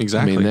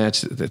 Exactly. I mean,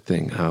 that's the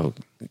thing.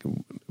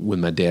 With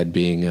my dad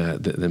being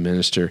the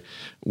minister,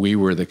 we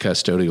were the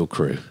custodial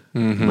crew.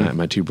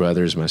 My two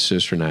brothers, my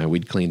sister, and I,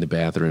 we'd clean the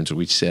bathrooms.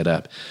 We'd set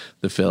up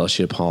the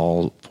fellowship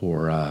hall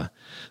for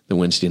the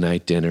Wednesday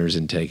night dinners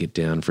and take it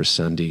down for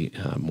Sunday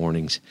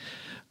mornings.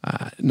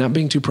 Not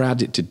being too proud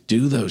to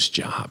do those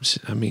jobs.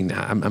 I mean,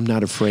 I'm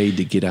not afraid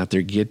to get out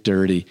there, get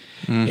dirty,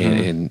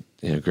 and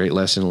great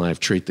lesson in life,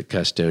 treat the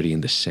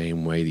custodian the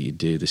same way that you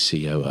do the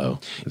COO.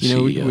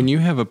 CEO. When you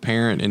have a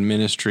parent in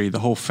ministry, the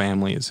whole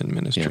family is in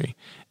ministry.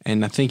 Yeah.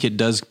 And I think it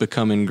does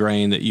become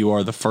ingrained that you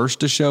are the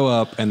first to show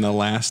up and the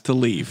last to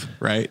leave,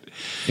 right?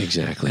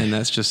 Exactly. And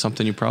that's just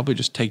something you probably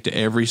just take to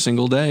every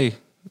single day.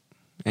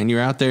 And you're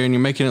out there and you're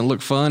making it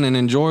look fun and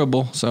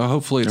enjoyable. So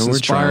hopefully it's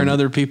inspiring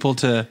other people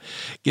to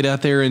get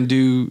out there and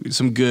do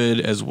some good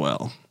as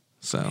well.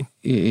 So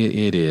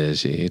it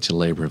is. It's a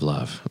labor of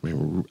love. I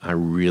mean, I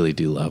really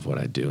do love what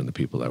I do and the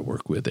people that I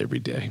work with every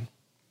day.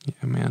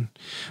 Yeah, man.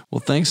 Well,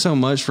 thanks so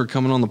much for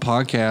coming on the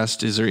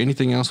podcast. Is there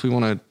anything else we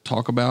want to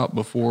talk about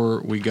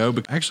before we go?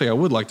 But actually, I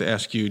would like to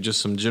ask you just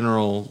some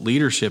general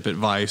leadership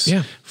advice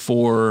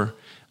for,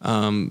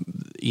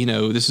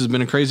 this has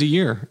been a crazy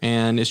year,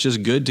 and it's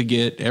just good to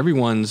get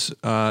everyone's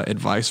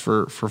advice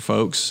for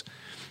folks,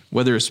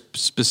 whether it's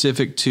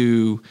specific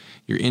to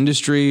your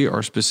industry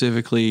or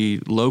specifically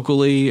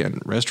locally,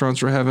 and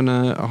restaurants are having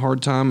a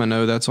hard time. I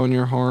know that's on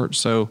your heart.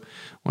 So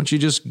why don't you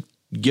just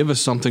give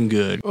us something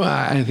good? Well,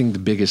 I think the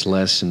biggest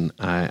lesson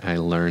I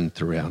learned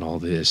throughout all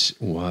this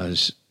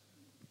was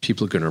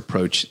people are going to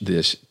approach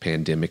this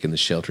pandemic and the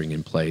sheltering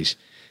in place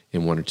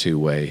in one or two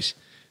ways.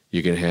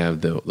 You're going to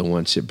have the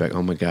one sit back,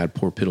 "Oh my God,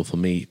 poor pitiful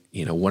me.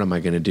 What am I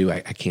going to do? I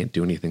can't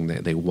do anything."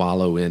 They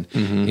wallow in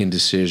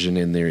indecision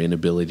and their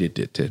inability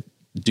to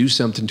do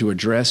something to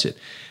address it.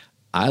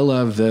 I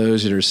love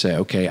those that are say,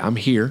 "Okay, I'm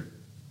here.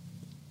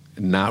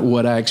 Not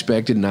what I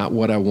expected, not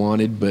what I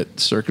wanted,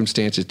 but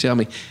circumstances tell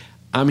me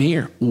I'm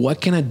here.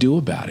 What can I do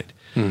about it?"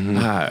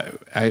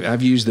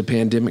 I've used the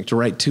pandemic to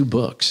write 2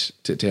 books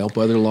to help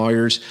other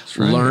lawyers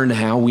learn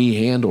how we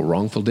handle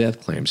wrongful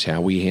death claims, how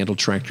we handle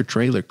tractor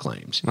trailer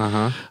claims.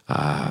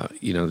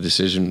 The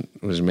decision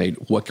was made,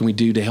 what can we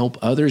do to help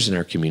others in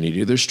our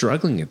community? They're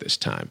struggling at this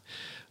time.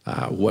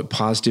 What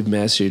positive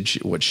message,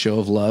 what show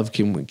of love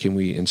can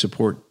we and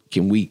support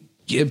can we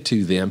give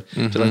to them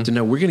to let them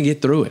know we're going to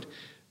get through it.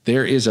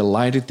 There is a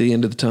light at the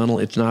end of the tunnel.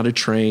 It's not a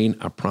train.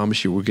 I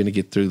promise you we're going to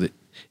get through it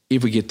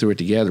if we get through it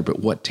together. But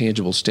what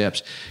tangible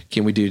steps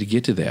can we do to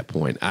get to that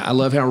point? I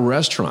love how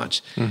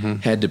restaurants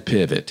had to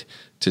pivot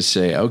to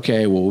say,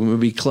 okay, well, when we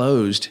be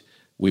closed,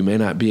 we may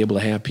not be able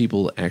to have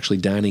people actually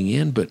dining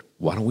in, but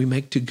why don't we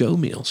make to-go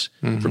meals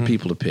for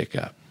people to pick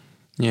up?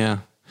 Yeah.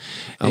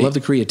 I love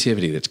the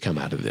creativity that's come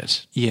out of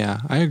this.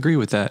 Yeah, I agree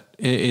with that.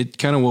 It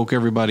kind of woke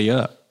everybody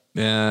up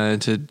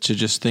to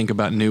just think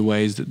about new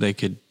ways that they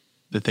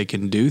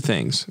can do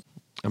things.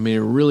 I mean,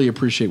 I really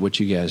appreciate what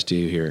you guys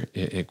do here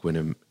at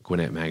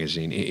Gwinnett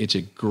Magazine. It's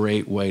a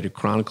great way to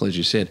chronicle, as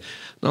you said,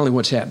 not only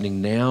what's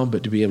happening now,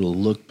 but to be able to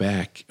look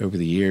back over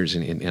the years.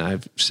 And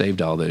I've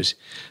saved all those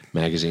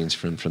magazines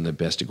from the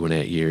Best of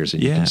Gwinnett years,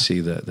 and you can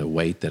see the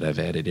weight that I've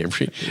added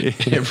every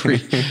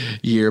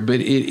year. But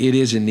it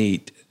is a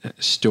neat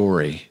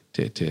story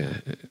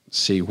to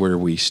see where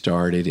we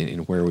started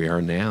and where we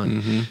are now,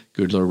 and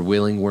good Lord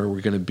willing, where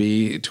we're going to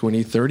be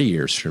 20, 30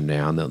 years from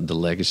now, and the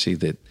legacy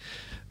that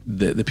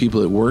the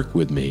people that work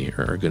with me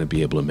are going to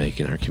be able to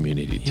make in our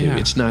community too. Yeah.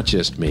 It's not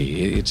just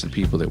me; it's the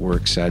people that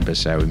work side by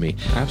side with me.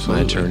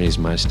 Absolutely. My attorneys,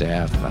 my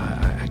staff.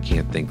 I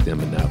can't thank them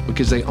enough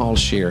because they all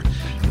share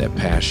that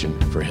passion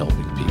for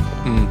helping people.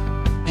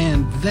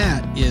 And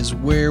that is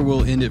where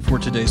we'll end it for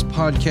today's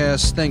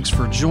podcast. Thanks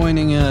for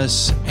joining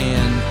us,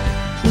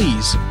 and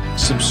please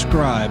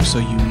subscribe so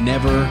you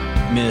never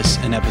miss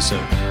an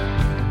episode.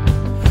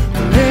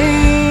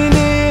 Ain't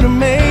it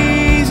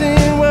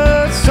amazing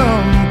what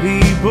some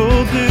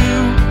people do?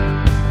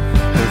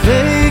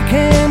 They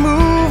can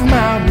move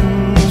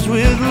mountains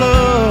with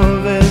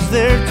love as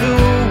their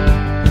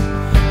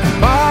tool.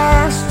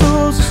 Bar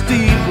stools and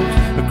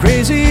steeples, a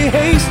crazy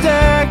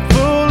haystack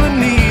full of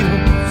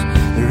needles.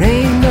 There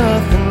ain't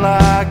nothing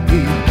like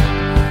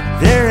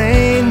people. There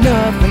ain't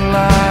nothing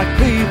like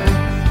people.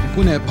 The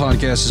Gwinnett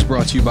Podcast is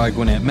brought to you by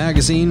Gwinnett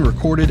Magazine,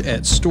 recorded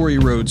at Story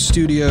Road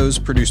Studios,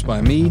 produced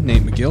by me,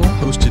 Nate McGill,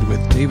 hosted with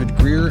David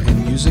Greer,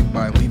 and music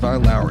by Levi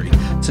Lowry.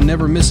 To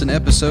never miss an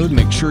episode,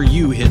 make sure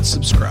you hit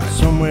subscribe.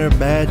 Some wear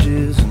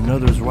badges and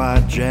others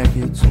white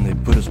jackets, and they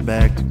put us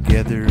back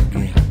together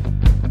again.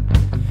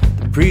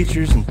 The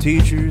preachers and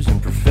teachers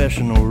and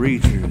professional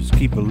reachers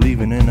keep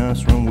believing in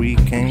us when we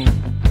can.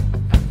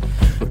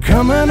 We're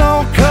coming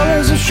all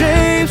colors and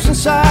shapes and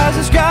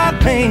sizes, God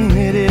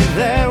painted it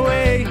that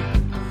way.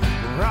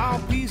 We're all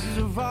pieces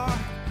of art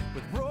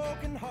with